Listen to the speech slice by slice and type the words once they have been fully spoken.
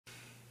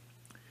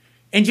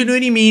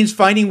Ingenuity means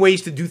finding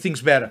ways to do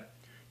things better,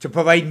 to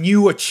provide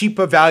new or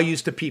cheaper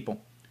values to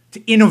people,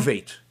 to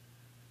innovate.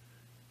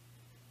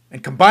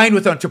 And combined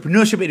with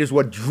entrepreneurship, it is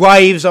what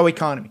drives our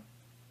economy.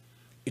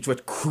 It's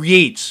what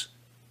creates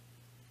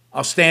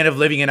our standard of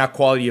living and our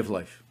quality of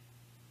life.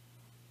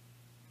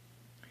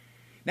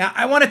 Now,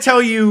 I want to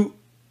tell you,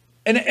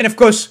 and of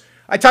course,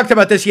 I talked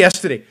about this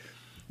yesterday,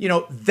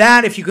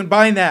 that if you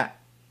combine that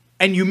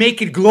and you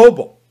make it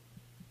global,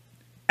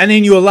 and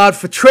then you allow it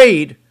for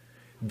trade,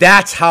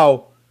 that's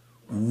how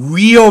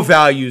real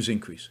values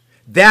increase.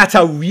 That's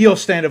how real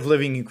standard of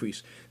living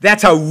increase.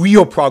 That's how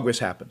real progress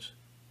happens.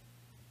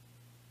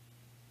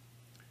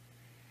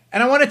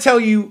 And I want to tell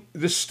you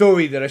the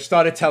story that I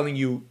started telling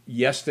you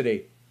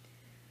yesterday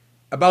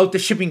about the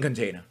shipping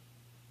container.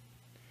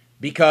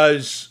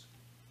 Because,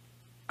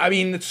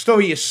 the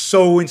story is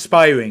so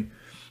inspiring.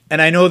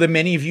 And I know that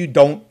many of you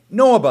don't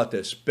know about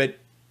this, but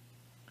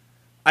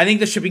I think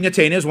the shipping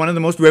container is one of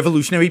the most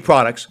revolutionary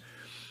products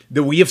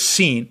that we have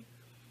seen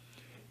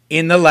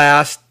in the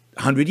last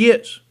 100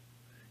 years.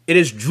 It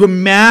has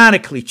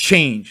dramatically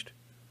changed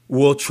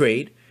world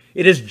trade.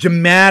 It has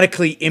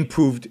dramatically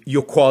improved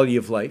your quality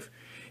of life.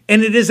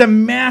 And it is a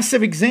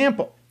massive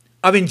example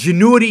of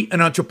ingenuity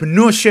and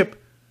entrepreneurship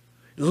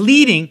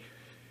leading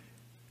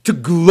to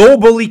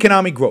global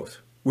economic growth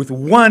with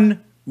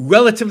one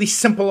relatively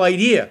simple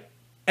idea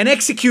and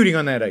executing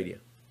on that idea.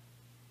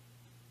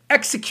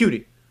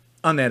 Executing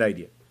on that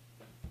idea.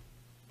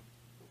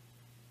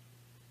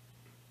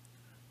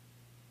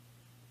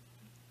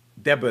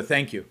 Deborah,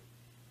 thank you.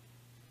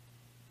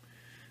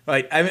 All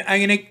right, I'm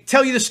going to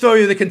tell you the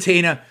story of the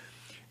container,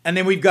 and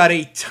then we've got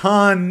a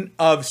ton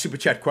of Super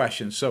Chat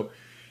questions. So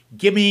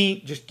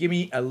just give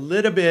me a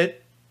little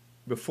bit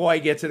before I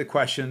get to the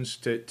questions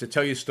to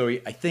tell you a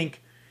story. I think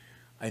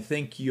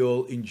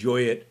you'll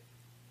enjoy it.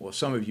 Well,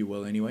 some of you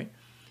will anyway,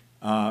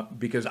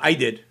 because I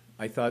did.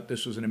 I thought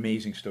this was an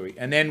amazing story.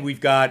 And then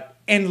we've got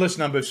endless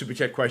number of Super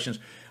Chat questions.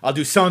 I'll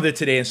do some of them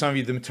today and some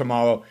of them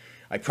tomorrow.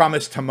 I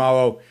promise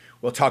tomorrow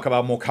we'll talk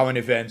about more current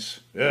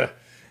events.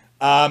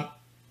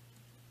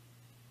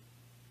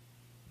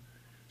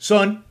 So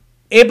on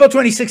April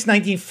 26,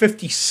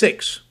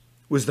 1956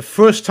 was the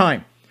first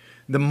time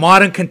the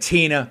modern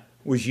container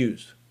was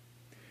used.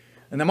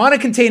 And the modern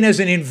container is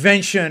an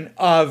invention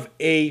of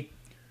a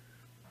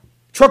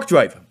truck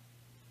driver,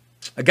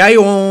 a guy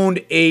who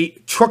owned a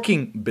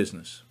trucking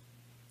business,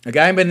 a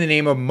guy by the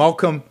name of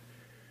Malcolm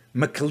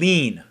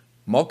McLean.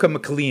 Malcolm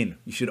McLean.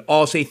 You should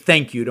all say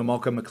thank you to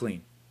Malcolm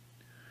McLean.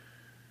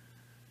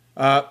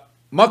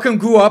 Malcolm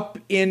grew up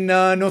in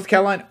North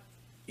Carolina,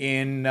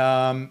 in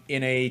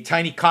a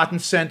tiny cotton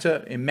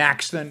center in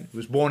Maxton. He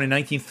was born in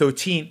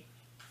 1913.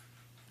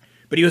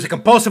 But he was a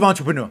compulsive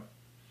entrepreneur.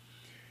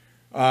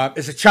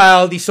 As a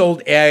child, he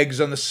sold eggs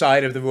on the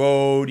side of the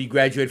road. He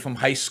graduated from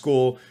high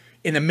school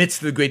in the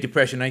midst of the Great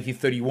Depression,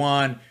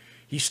 1931.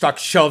 He stocked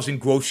shelves in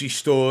grocery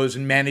stores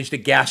and managed a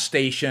gas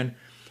station.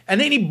 And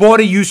then he bought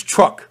a used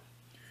truck.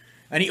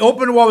 And he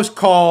opened what was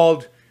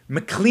called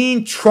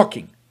McLean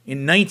Trucking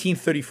in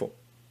 1934.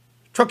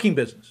 Trucking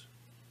business.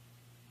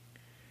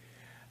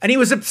 And he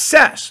was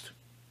obsessed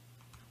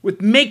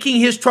with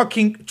making his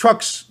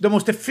trucks the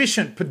most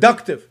efficient,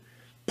 productive,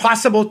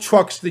 possible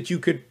trucks that you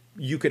could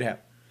have.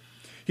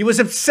 He was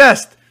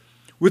obsessed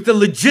with the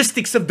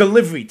logistics of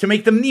delivery to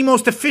make them the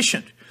most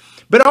efficient,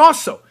 but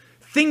also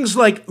things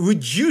like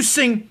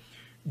reducing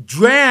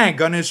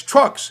drag on his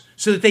trucks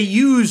so that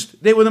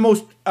they were the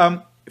most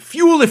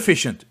fuel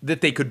efficient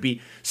that they could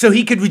be, so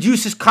he could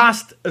reduce his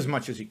cost as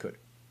much as he could.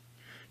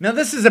 Now,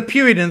 this is a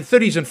period in the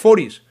 30s and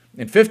 40s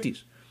and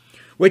 50s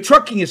where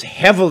trucking is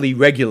heavily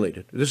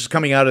regulated. This is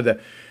coming out of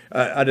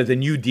the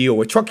New Deal,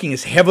 where trucking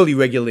is heavily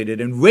regulated,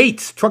 and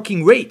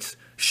trucking rates,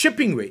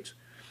 shipping rates,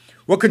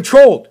 were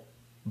controlled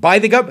by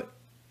the government.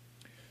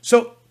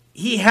 So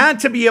he had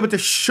to be able to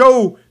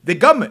show the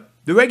government,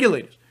 the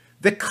regulators,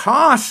 the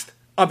cost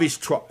of his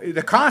truck,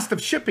 the cost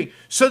of shipping,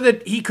 so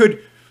that he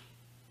could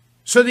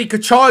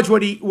charge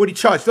what he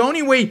charged. The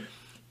only way,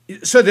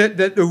 so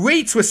that the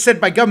rates were set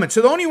by government.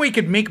 So the only way he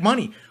could make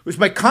money was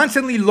by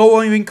constantly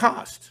lowering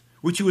costs,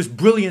 which he was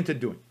brilliant at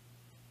doing.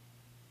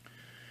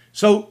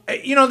 So,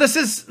 this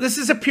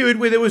is a period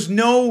where there was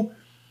no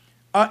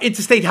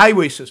interstate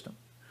highway system,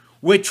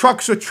 where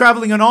trucks were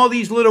traveling on all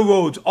these little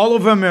roads all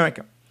over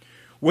America,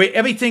 where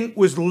everything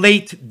was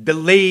late,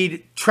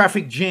 delayed,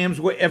 traffic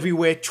jams were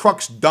everywhere,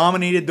 trucks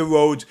dominated the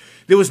roads.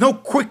 There was no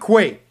quick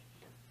way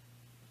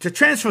to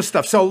transfer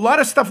stuff. So a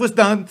lot of stuff was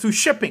done through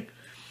shipping.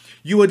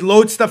 You would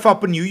load stuff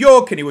up in New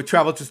York, and it would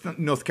travel to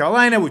North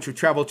Carolina, which would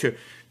travel to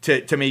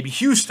maybe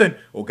Houston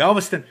or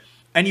Galveston,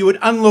 and you would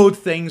unload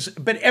things.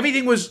 But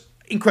everything was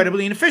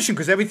incredibly inefficient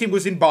because everything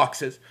was in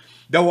boxes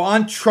that were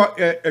on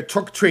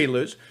truck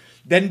trailers,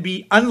 then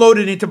be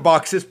unloaded into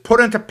boxes, put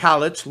onto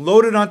pallets,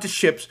 loaded onto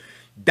ships,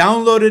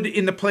 downloaded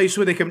in the place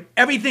where they come.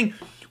 Everything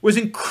was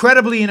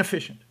incredibly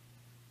inefficient,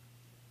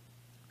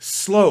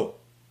 slow,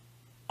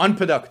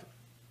 unproductive.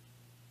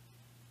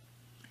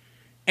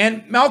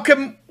 And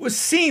Malcolm was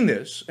seeing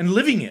this and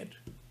living it.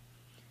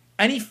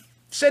 And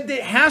said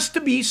there has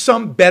to be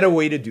some better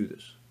way to do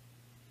this.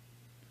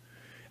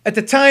 At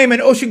the time,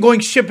 an ocean-going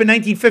ship in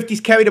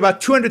 1950s carried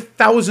about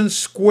 200,000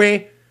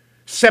 square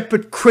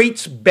separate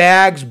crates,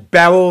 bags,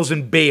 barrels,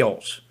 and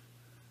bales.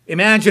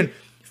 Imagine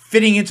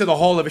fitting into the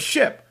hull of a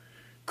ship.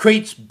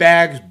 Crates,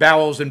 bags,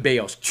 barrels, and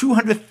bales.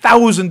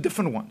 200,000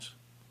 different ones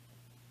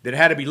that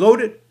had to be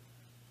loaded,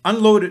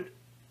 unloaded.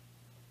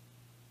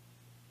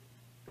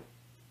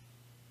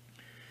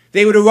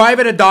 They would arrive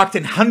at a dock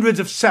in hundreds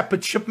of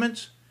separate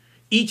shipments.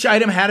 Each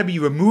item had to be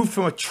removed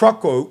from a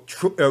truck or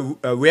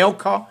a rail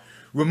car,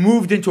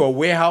 removed into a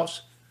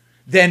warehouse,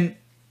 then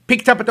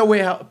picked up at the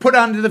warehouse, put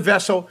onto the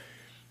vessel,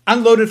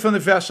 unloaded from the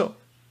vessel,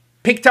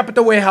 picked up at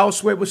the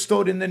warehouse where it was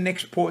stored in the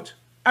next port.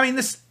 I mean,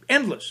 this is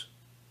endless.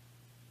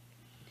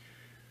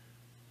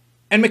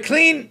 And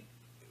McLean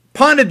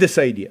pondered this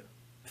idea,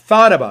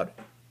 thought about it.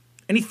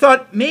 And he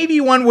thought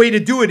maybe one way to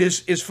do it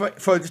is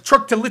for the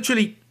truck to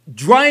literally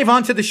drive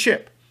onto the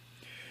ship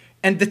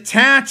and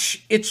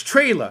detach its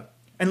trailer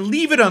and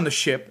leave it on the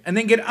ship and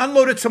then get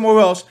unloaded somewhere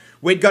else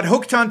where it got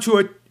hooked onto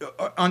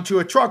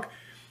a truck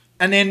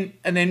and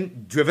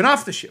then driven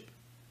off the ship.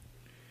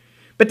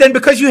 But then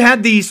because you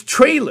had these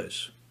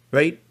trailers,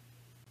 right?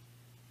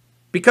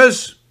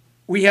 Because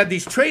we had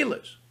these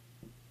trailers,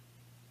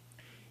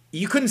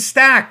 you couldn't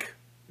stack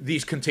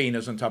these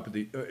containers on top of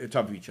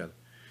each other.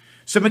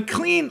 So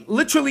McLean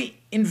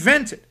literally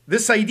invented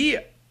this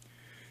idea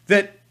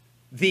that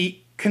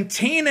the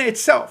container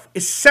itself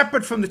is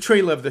separate from the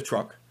trailer of the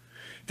truck,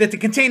 that the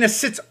container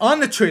sits on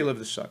the trailer of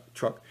the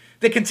truck,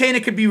 the container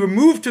could be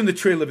removed from the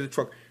trailer of the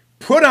truck,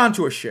 put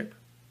onto a ship,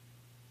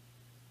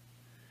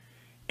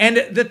 and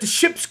that the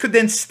ships could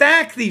then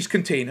stack these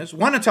containers,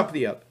 one on top of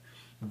the other,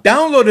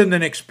 download in the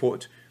next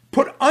port,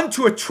 put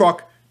onto a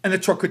truck, and the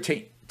truck could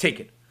take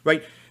it,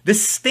 right? The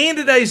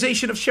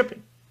standardization of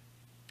shipping.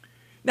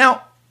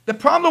 Now, the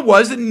problem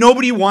was that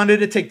nobody wanted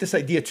to take this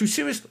idea too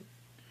seriously.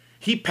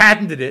 He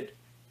patented it,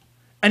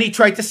 and he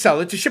tried to sell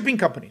it to shipping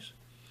companies.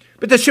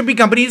 But the shipping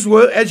companies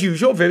were, as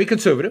usual, very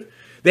conservative.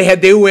 They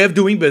had their way of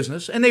doing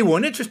business, and they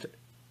weren't interested.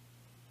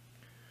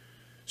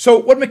 So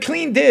what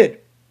McLean did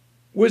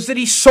was that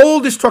he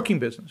sold his trucking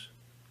business.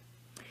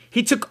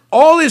 He took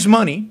all his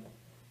money,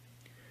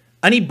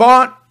 and he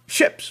bought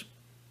ships,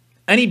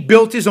 and he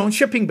built his own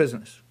shipping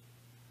business.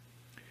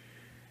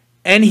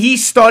 And he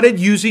started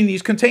using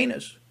these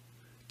containers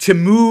to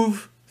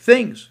move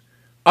things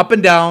up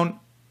and down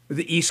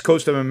the east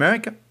coast of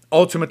America,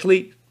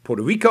 ultimately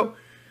Puerto Rico,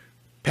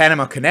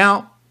 Panama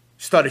Canal,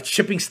 started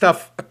shipping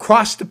stuff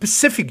across the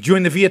Pacific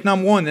during the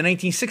Vietnam War in the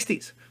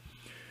 1960s,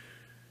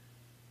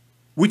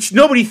 which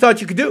nobody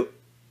thought you could do,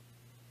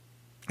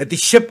 that the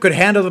ship could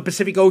handle the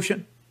Pacific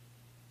Ocean.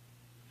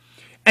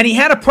 And he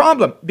had a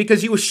problem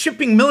because he was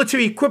shipping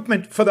military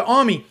equipment for the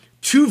army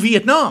to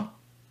Vietnam.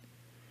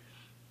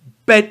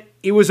 But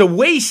it was a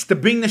waste to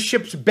bring the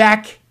ships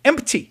back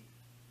empty.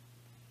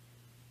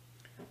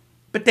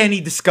 But then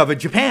he discovered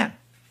Japan.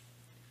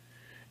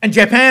 And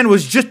Japan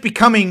was just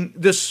becoming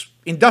this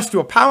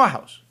industrial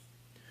powerhouse.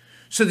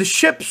 So the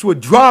ships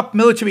would drop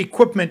military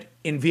equipment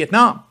in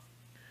Vietnam,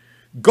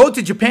 go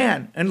to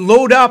Japan and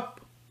load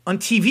up on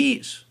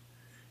TVs,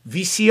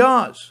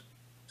 VCRs,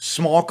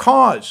 small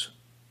cars,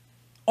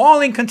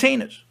 all in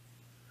containers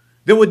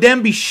that would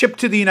then be shipped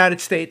to the United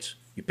States.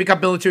 You pick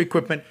up military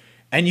equipment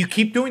and you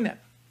keep doing that.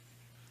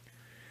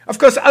 Of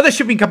course, other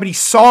shipping companies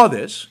saw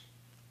this,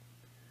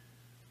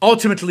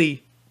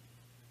 ultimately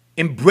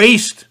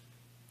embraced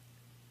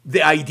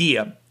the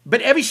idea,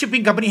 but every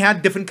shipping company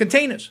had different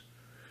containers.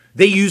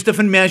 They used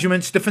different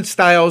measurements, different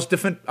styles,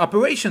 different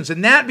operations,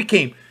 and that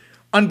became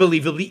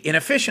unbelievably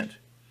inefficient.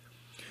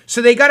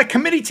 So they got a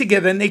committee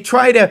together and they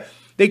tried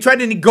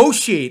to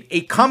negotiate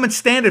a common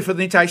standard for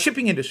the entire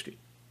shipping industry.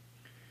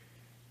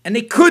 And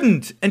they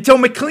couldn't until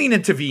McLean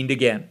intervened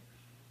again,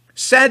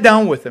 sat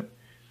down with him,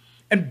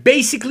 and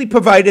basically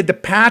provided the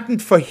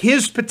patent for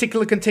his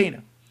particular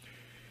container.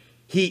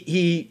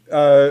 He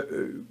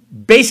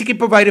basically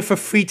provided for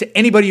free to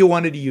anybody who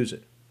wanted to use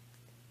it.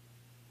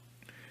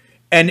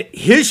 And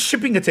his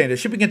shipping container, the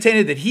shipping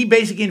container that he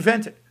basically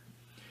invented,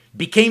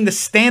 became the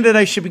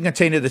standardized shipping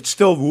container that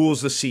still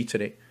rules the sea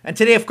today. And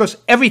today, of course,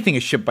 everything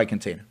is shipped by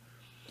container.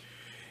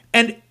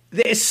 And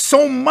there is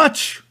so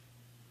much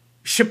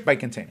shipped by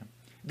container.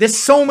 There's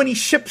so many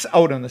ships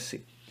out on the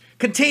sea.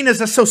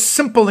 Containers are so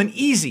simple and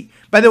easy.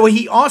 By the way,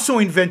 he also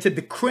invented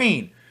the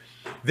crane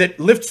that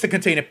lifts the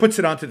container, puts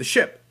it onto the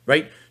ship,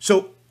 right?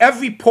 So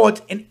every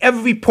port in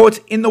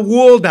the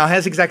world now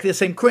has exactly the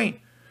same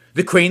crane.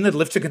 The crane that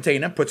lifts a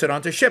container, puts it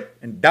onto a ship,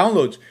 and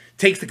downloads,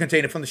 takes the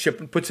container from the ship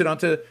and puts it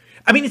onto...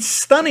 I mean, it's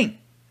stunning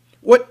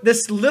what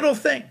this little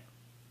thing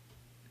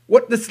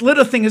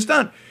has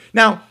done.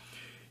 Now,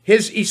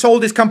 he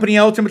sold his company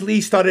ultimately.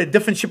 He started a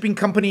different shipping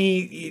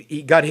company.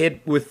 He got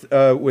hit with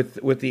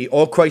the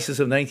oil crisis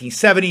of the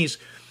 1970s.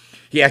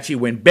 He actually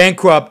went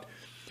bankrupt.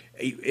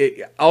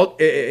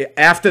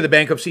 After the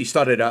bankruptcy, he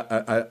started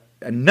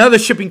another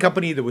shipping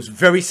company that was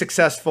very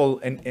successful,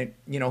 and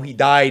he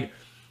died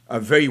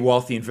very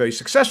wealthy and very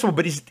successful,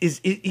 but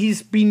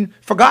he's been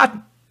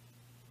forgotten.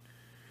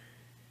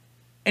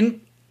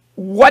 And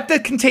what the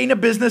container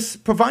business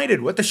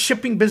provided, what the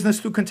shipping business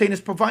through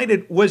containers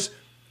provided, was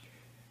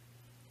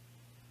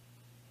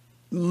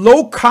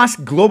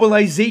low-cost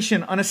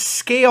globalization on a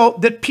scale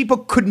that people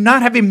could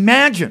not have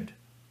imagined.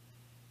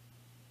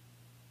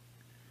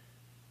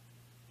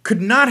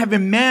 Could not have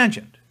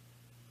imagined.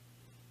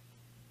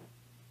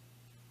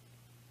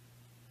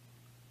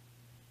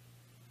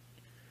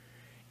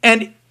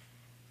 And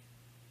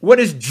what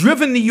has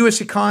driven the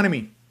U.S.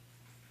 economy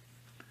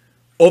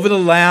over the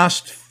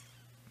last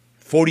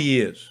 40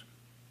 years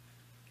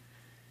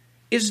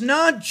is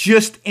not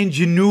just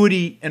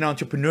ingenuity and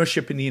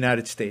entrepreneurship in the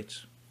United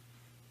States.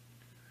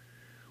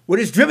 What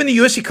has driven the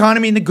U.S.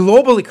 economy and the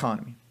global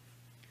economy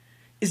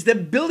is the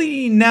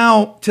ability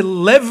now to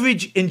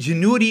leverage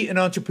ingenuity and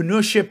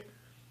entrepreneurship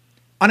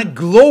on a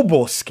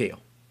global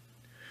scale,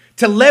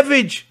 to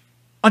leverage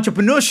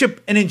entrepreneurship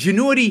and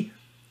ingenuity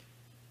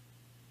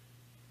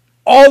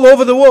all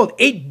over the world,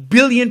 8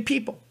 billion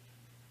people.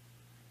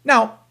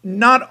 Now,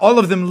 not all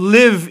of them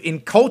live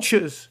in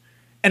cultures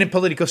and in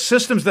political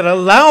systems that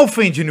allow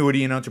for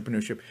ingenuity and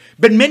entrepreneurship,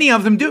 but many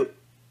of them do.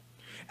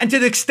 And to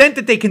the extent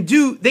that they can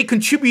do, they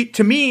contribute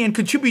to me and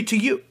contribute to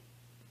you.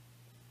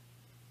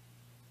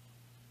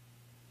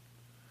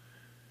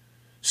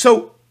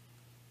 So,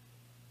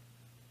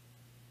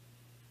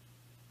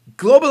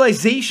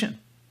 globalization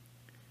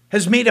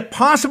has made it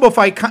possible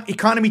for our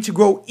economy to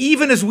grow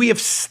even as we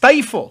have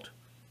stifled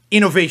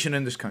innovation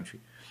in this country,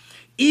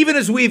 even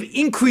as we have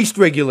increased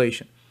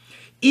regulation,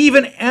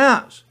 even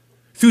as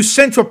through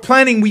central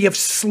planning we have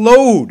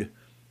slowed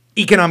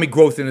economic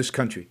growth in this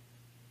country.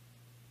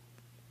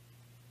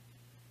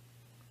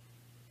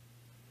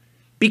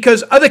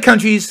 Because other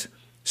countries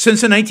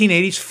since the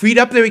 1980s freed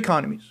up their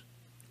economies,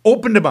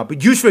 opened them up,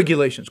 reduced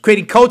regulations,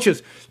 creating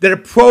cultures that are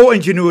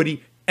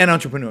pro-ingenuity and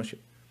entrepreneurship.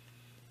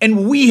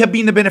 And we have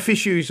been the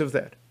beneficiaries of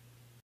that.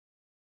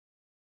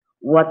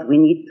 What we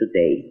need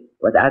today,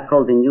 what I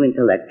call the new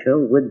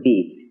intellectual, would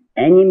be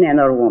any man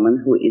or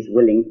woman who is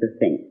willing to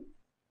think.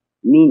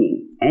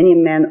 Meaning, any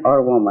man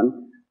or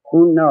woman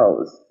who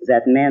knows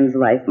that man's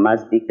life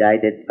must be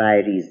guided by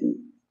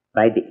reason,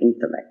 by the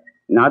intellect,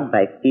 not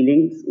by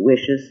feelings,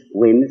 wishes,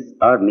 whims,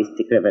 or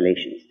mystic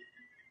revelations.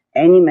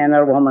 Any man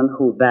or woman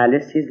who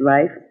values his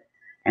life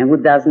and who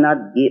does not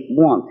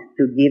want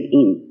to give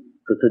in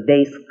to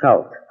today's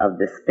cult of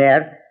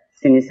despair,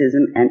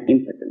 cynicism, and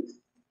impotence,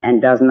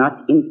 and does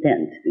not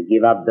intend to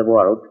give up the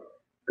world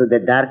to the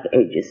dark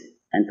ages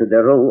and to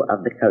the rule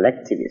of the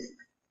collectivist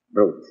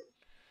brute.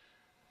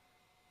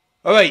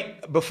 All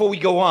right, before we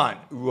go on,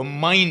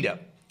 reminder,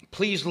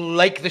 please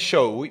like the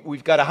show.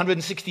 We've got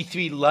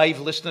 163 live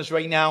listeners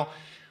right now,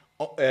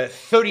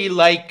 30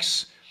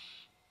 likes.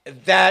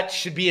 That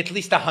should be at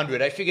least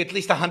 100. I figure at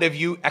least 100 of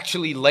you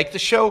actually like the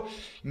show.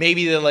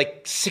 Maybe there are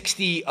like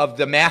 60 of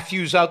the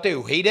Matthews out there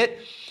who hate it,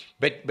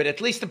 but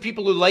at least the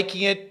people who are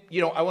liking it,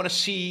 you know, I want to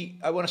see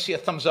a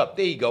thumbs up.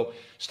 There you go.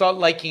 Start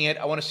liking it.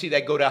 I want to see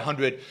that go to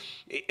 100.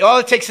 All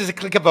it takes is a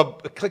click of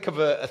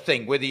a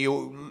thing. Whether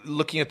you're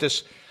looking at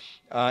this.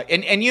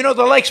 And you know,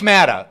 the likes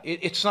matter.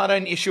 It's not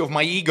an issue of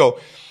my ego.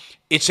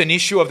 It's an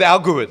issue of the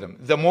algorithm.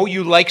 The more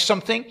you like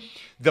something,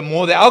 the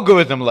more the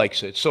algorithm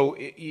likes it. So,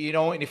 you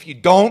know, and if you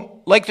don't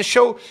like the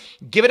show,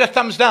 give it a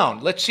thumbs down.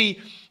 Let's see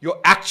your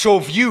actual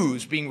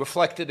views being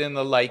reflected in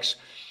the likes.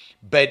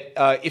 But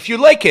if you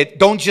like it,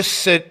 don't just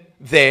sit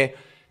there.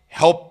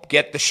 Help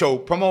get the show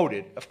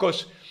promoted. Of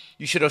course,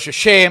 you should also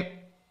share.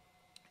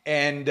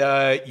 And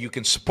you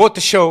can support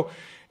the show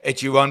at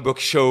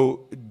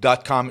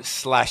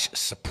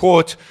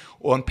yaronbrookshow.com/support,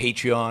 or on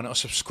Patreon or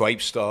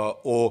Subscribestar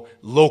or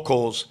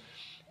Locals,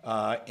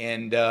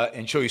 and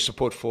show your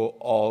support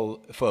for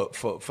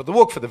the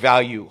work, for the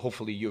value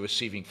hopefully you're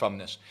receiving from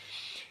this.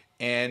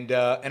 And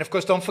of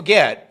course, don't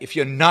forget, if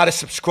you're not a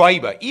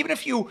subscriber, even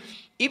if you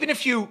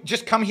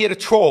just come here to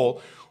troll,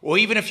 or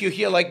even if you're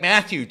here like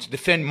Matthew to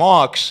defend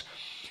Marx,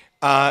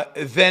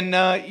 then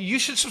you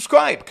should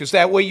subscribe, because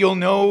that way you'll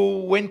know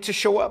when to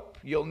show up.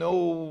 You'll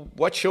know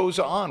what shows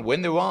are on,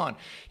 when they're on.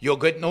 You'll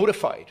get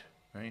notified,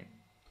 right?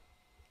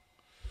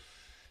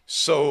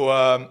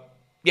 So,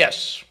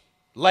 yes,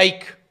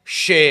 like,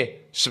 share,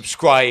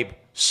 subscribe,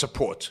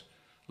 support.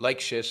 Like,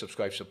 share,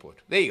 subscribe, support.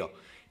 There you go.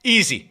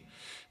 Easy.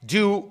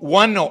 Do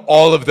one or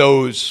all of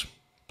those,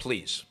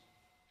 please.